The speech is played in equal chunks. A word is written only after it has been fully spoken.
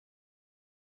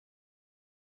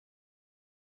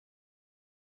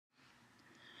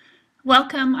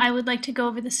Welcome. I would like to go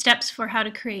over the steps for how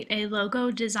to create a logo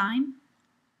design.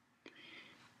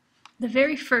 The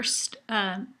very first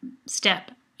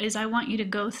step is I want you to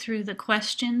go through the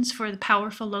questions for the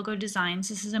powerful logo designs.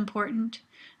 This is important.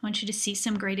 I want you to see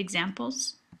some great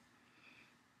examples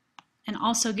and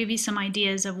also give you some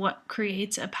ideas of what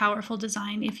creates a powerful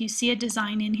design. If you see a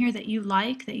design in here that you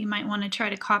like, that you might want to try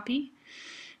to copy,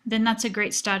 then that's a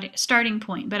great starting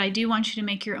point. But I do want you to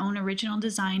make your own original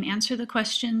design, answer the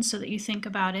questions so that you think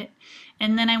about it,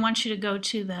 and then I want you to go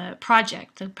to the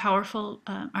project, the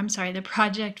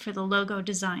project for the logo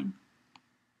design.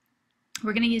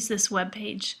 We're going to use this web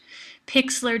page,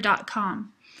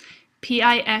 pixlr.com.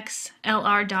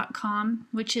 pixlr.com,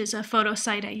 which is a photo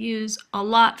site I use a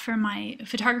lot for my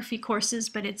photography courses,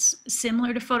 but it's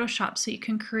similar to Photoshop, so you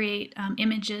can create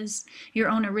images, your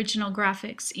own original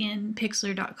graphics in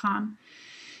pixlr.com.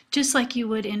 Just like you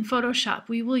would in Photoshop,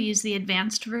 we will use the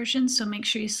advanced version, so make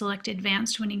sure you select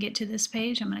advanced when you get to this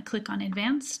page. I'm going to click on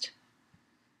advanced.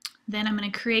 Then I'm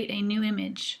going to create a new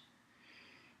image.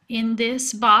 In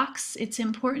this box, it's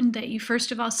important that you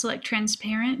first of all select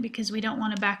transparent because we don't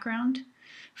want a background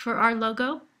for our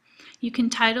logo. You can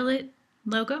title it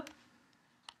logo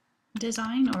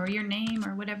design or your name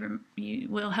or whatever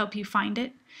will help you find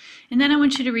it. And then I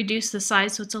want you to reduce the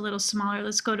size so it's a little smaller.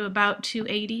 Let's go to about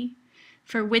 280.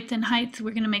 For width and height,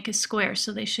 we're going to make a square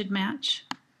so they should match.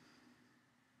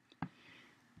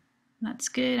 That's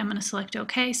good. I'm going to select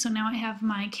OK. So now I have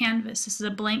my canvas. This is a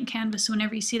blank canvas.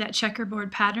 Whenever you see that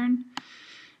checkerboard pattern,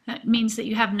 that means that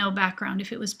you have no background.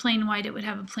 If it was plain white, it would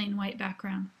have a plain white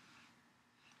background.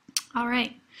 All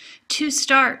right. To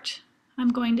start, I'm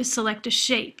going to select a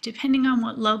shape. Depending on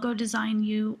what logo design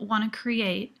you want to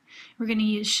create, we're going to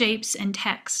use shapes and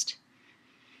text.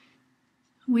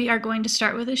 We are going to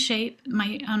start with a shape.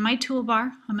 On my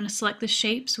toolbar, I'm going to select the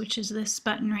shapes, which is this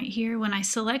button right here. When I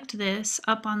select this,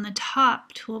 up on the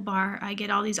top toolbar, I get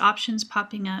all these options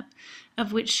popping up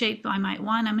of which shape I might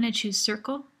want. I'm going to choose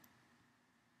circle.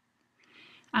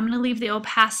 I'm going to leave the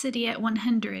opacity at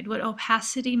 100. What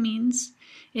opacity means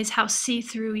is how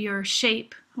see-through your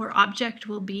shape or object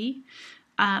will be.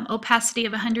 Opacity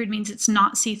of 100 means it's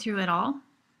not see-through at all.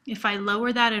 If I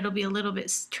lower that, it'll be a little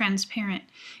bit transparent.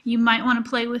 You might want to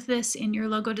play with this in your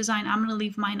logo design. I'm going to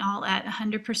leave mine all at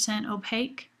 100%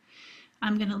 opaque.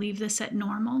 I'm going to leave this at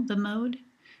normal, the mode,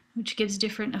 which gives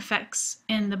different effects.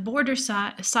 And the border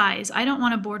size, I don't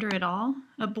want a border at all.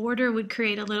 A border would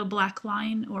create a little black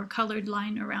line or colored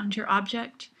line around your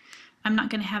object. I'm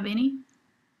not going to have any.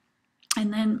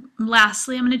 And then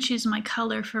lastly, I'm going to choose my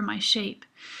color for my shape.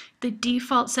 The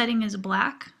default setting is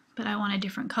black, but I want a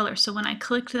different color. So when I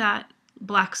click that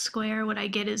black square, what I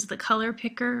get is the color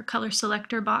picker, color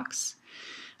selector box.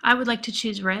 I would like to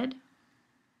choose red.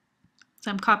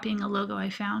 So I'm copying a logo I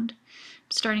found.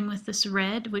 Starting with this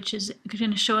red, which is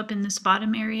going to show up in this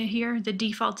bottom area here. The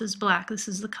default is black. This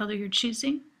is the color you're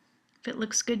choosing. If it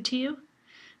looks good to you,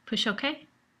 push OK.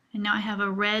 And now I have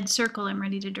a red circle I'm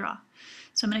ready to draw.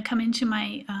 So I'm going to come into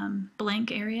my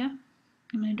blank area.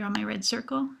 I'm going to draw my red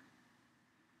circle.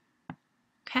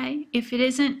 Okay, if it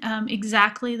isn't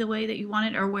exactly the way that you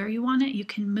want it or where you want it, you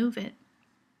can move it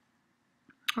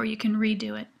or you can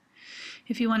redo it.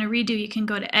 If you want to redo, you can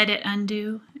go to Edit,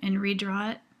 Undo, and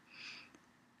redraw it.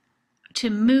 To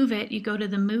move it, you go to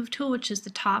the Move tool, which is the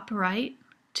top right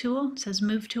tool. It says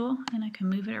Move tool, and I can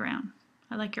move it around.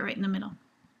 I like it right in the middle.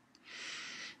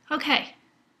 Okay,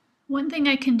 one thing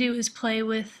I can do is play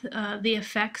with the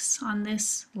effects on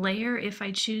this layer if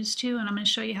I choose to, and I'm going to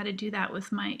show you how to do that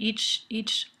with my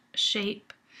each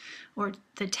shape or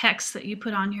the text that you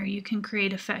put on here. You can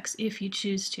create effects if you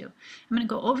choose to. I'm going to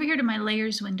go over here to my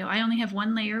layers window. I only have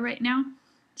one layer right now,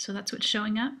 so that's what's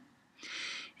showing up.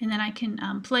 And then I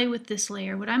can play with this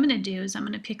layer. What I'm going to do is I'm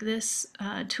going to pick this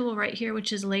tool right here,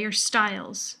 which is Layer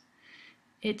Styles.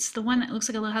 It's the one that looks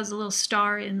like it has a little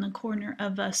star in the corner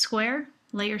of a square.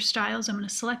 Layer Styles. I'm going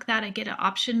to select that. I get an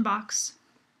option box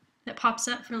that pops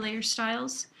up for Layer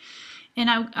Styles.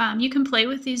 And you can play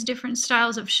with these different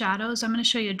styles of shadows. I'm going to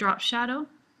show you a drop shadow.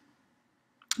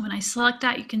 When I select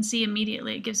that, you can see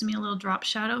immediately it gives me a little drop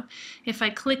shadow. If I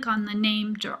click on the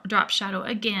name drop shadow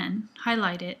again,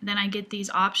 highlight it, then I get these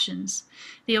options.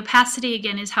 The opacity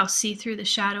again is how see-through the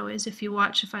shadow is. If you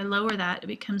watch, if I lower that, it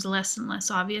becomes less and less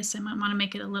obvious. I might want to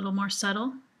make it a little more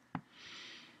subtle.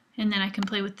 And then I can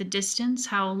play with the distance,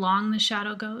 how long the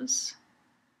shadow goes,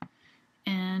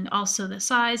 and also the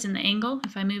size and the angle.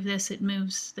 If I move this, it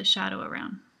moves the shadow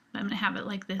around. I'm going to have it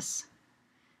like this.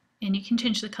 And you can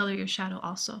change the color of your shadow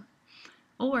also.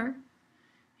 Or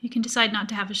you can decide not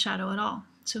to have a shadow at all.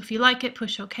 So if you like it,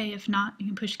 push OK. If not, you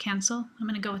can push cancel. I'm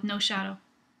going to go with no shadow.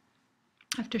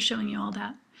 after showing you all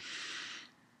that.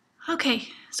 Okay,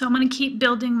 so I'm going to keep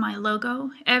building my logo.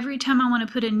 Every time I want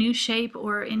to put a new shape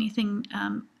or anything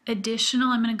additional,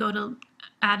 I'm going to go to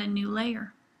add a new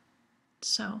layer.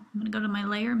 So I'm going to go to my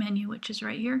layer menu, which is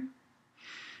right here.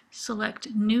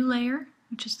 Select new layer,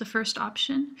 which is the first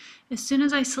option. As soon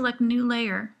as I select new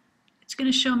layer, it's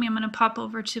going to show me, I'm going to pop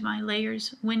over to my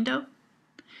layers window,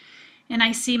 and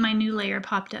I see my new layer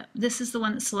popped up. This is the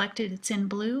one that's selected. It's in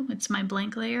blue. It's my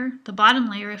blank layer. The bottom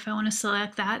layer, if I want to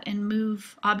select that and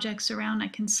move objects around, I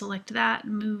can select that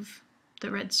and move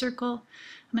the red circle.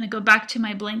 I'm going to go back to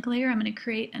my blank layer. I'm going to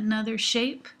create another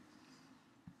shape.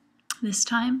 This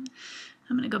time,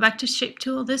 I'm going to go back to Shape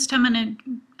Tool. This time I'm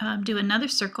going to do another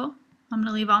circle. I'm going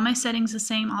to leave all my settings the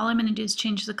same. All I'm going to do is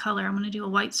change the color. I'm going to do a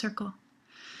white circle.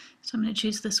 So I'm going to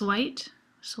choose this white,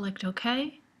 select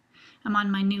OK. I'm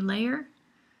on my new layer.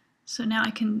 So now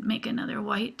I can make another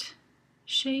white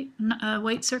shape,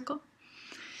 white circle.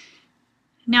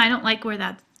 Now I don't like where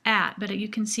that's at, but you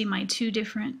can see my two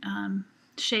different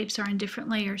shapes are in different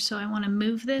layers. So I want to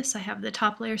move this. I have the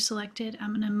top layer selected.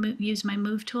 I'm going to use my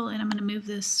move tool, and I'm going to move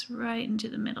this right into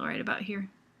the middle, right about here.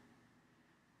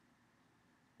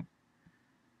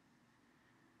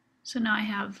 So now I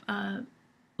have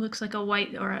looks like a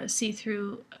white or a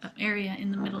see-through area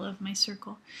in the middle of my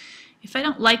circle. If I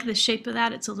don't like the shape of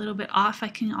that, it's a little bit off, I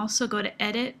can also go to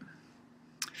Edit,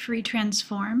 Free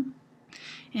Transform.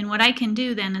 And what I can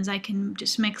do then is I can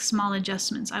just make small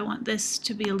adjustments. I want this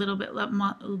to be a little bit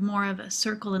more of a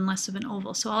circle and less of an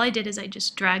oval. So all I did is I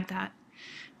just dragged that,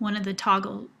 one of the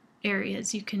toggle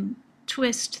areas. You can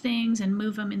twist things and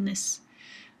move them in this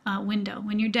window.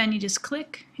 When you're done, you just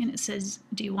click and it says,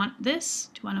 do you want this?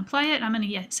 Do you want to apply it? I'm going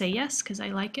to say yes because I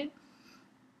like it.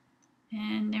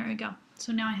 And there we go.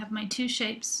 So now I have my two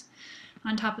shapes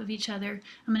on top of each other.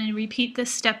 I'm going to repeat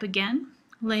this step again.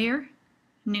 Layer,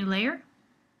 new layer.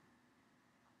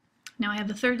 Now I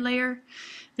have a third layer.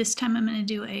 This time I'm going to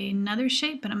do another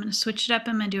shape, but I'm going to switch it up.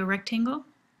 I'm going to do a rectangle.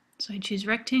 So I choose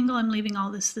rectangle. I'm leaving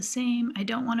all this the same. I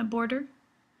don't want a border.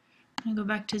 I'm going to go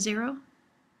back to 0.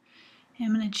 And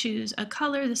I'm going to choose a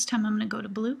color. This time I'm going to go to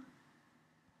blue.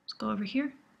 Let's go over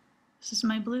here. This is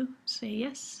my blue. Say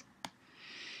yes.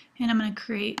 And I'm going to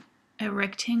create a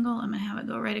rectangle. I'm going to have it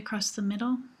go right across the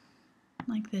middle,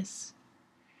 like this.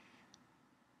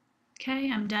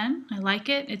 Okay, I'm done. I like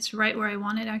it. It's right where I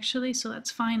want it actually, so that's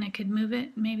fine. I could move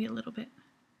it maybe a little bit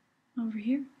over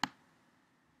here.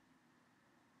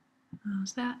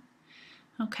 How's that?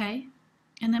 Okay.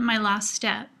 And then my last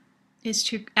step is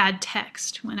to add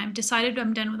text. When I've decided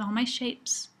I'm done with all my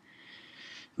shapes,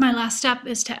 my last step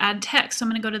is to add text. So I'm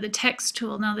going to go to the text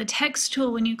tool. Now the text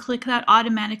tool, when you click that,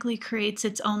 automatically creates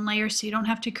its own layer, so you don't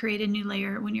have to create a new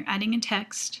layer when you're adding a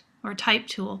text or type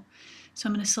tool. So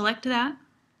I'm going to select that,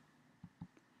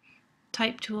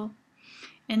 type tool,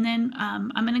 and then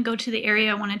I'm going to go to the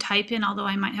area I want to type in, although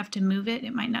I might have to move it.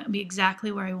 It might not be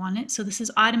exactly where I want it. So this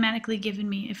is automatically given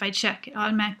me, if I check, it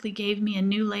automatically gave me a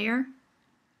new layer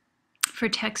for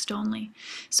text only.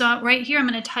 So right here I'm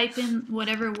going to type in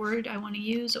whatever word I want to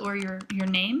use, or your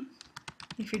name.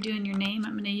 If you're doing your name,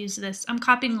 I'm going to use this. I'm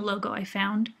copying the logo I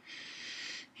found,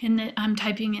 and I'm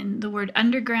typing in the word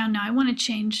underground. Now I want to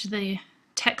change the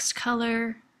text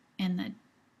color and the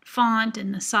font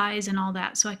and the size and all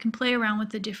that, so I can play around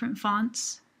with the different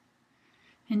fonts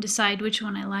and decide which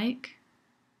one I like.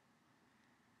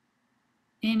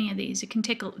 Any of these. You can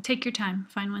take your time,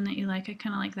 find one that you like. I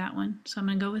kind of like that one, so I'm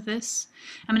going to go with this.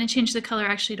 I'm going to change the color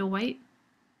actually to white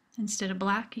instead of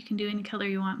black. You can do any color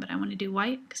you want, but I want to do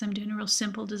white because I'm doing a real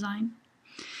simple design.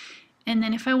 And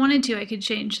then if I wanted to, I could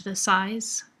change the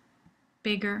size.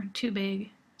 Bigger, too big.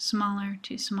 Smaller,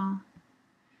 too small.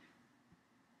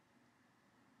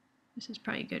 This is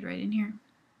probably good right in here.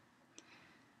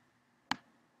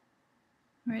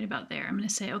 Right about there. I'm going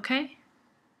to say OK.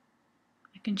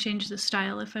 I can change the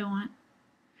style if I want.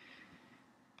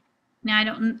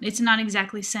 Now it's not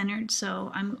exactly centered,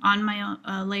 so I'm on my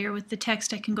own, layer with the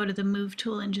text. I can go to the move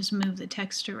tool and just move the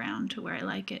text around to where I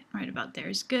like it. Right about there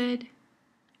is good.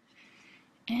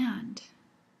 And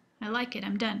I like it.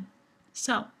 I'm done.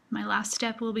 So my last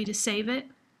step will be to save it.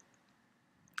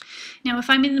 Now if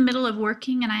I'm in the middle of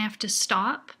working and I have to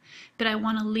stop, but I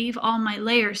want to leave all my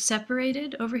layers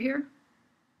separated over here,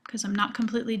 because I'm not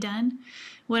completely done,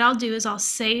 what I'll do is I'll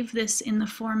save this in the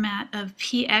format of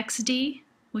PXD,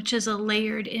 which is a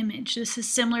layered image. This is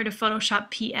similar to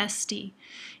Photoshop PSD.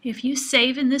 If you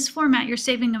save in this format, you're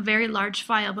saving a very large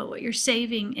file, but what you're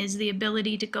saving is the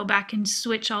ability to go back and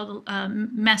switch all the,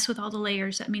 mess with all the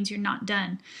layers. That means you're not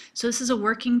done. So this is a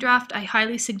working draft. I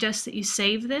highly suggest that you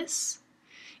save this,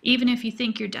 even if you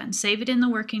think you're done. Save it in the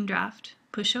working draft,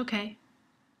 push OK.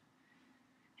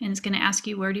 And it's going to ask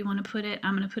you, where do you want to put it?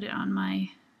 I'm going to put it on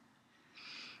my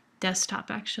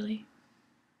desktop, actually.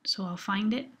 So I'll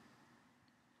find it.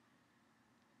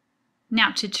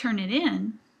 Now, to turn it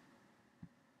in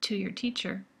to your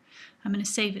teacher, I'm going to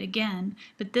save it again,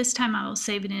 but this time I will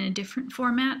save it in a different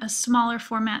format, a smaller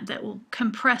format that will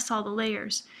compress all the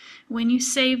layers. When you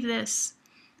save this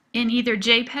in either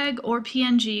JPEG or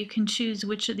PNG, you can choose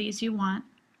which of these you want.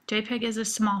 JPEG is a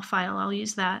small file, I'll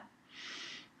use that.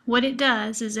 What it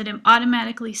does is it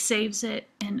automatically saves it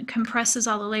and compresses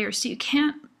all the layers, so you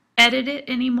can't edit it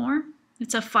anymore.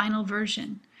 It's a final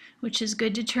version, which is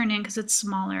good to turn in because it's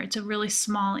smaller. It's a really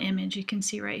small image you can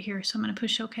see right here. So I'm going to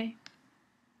push OK.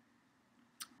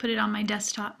 Put it on my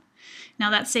desktop. Now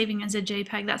that's saving as a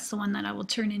JPEG. That's the one that I will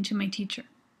turn into my teacher.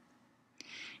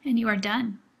 And you are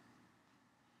done.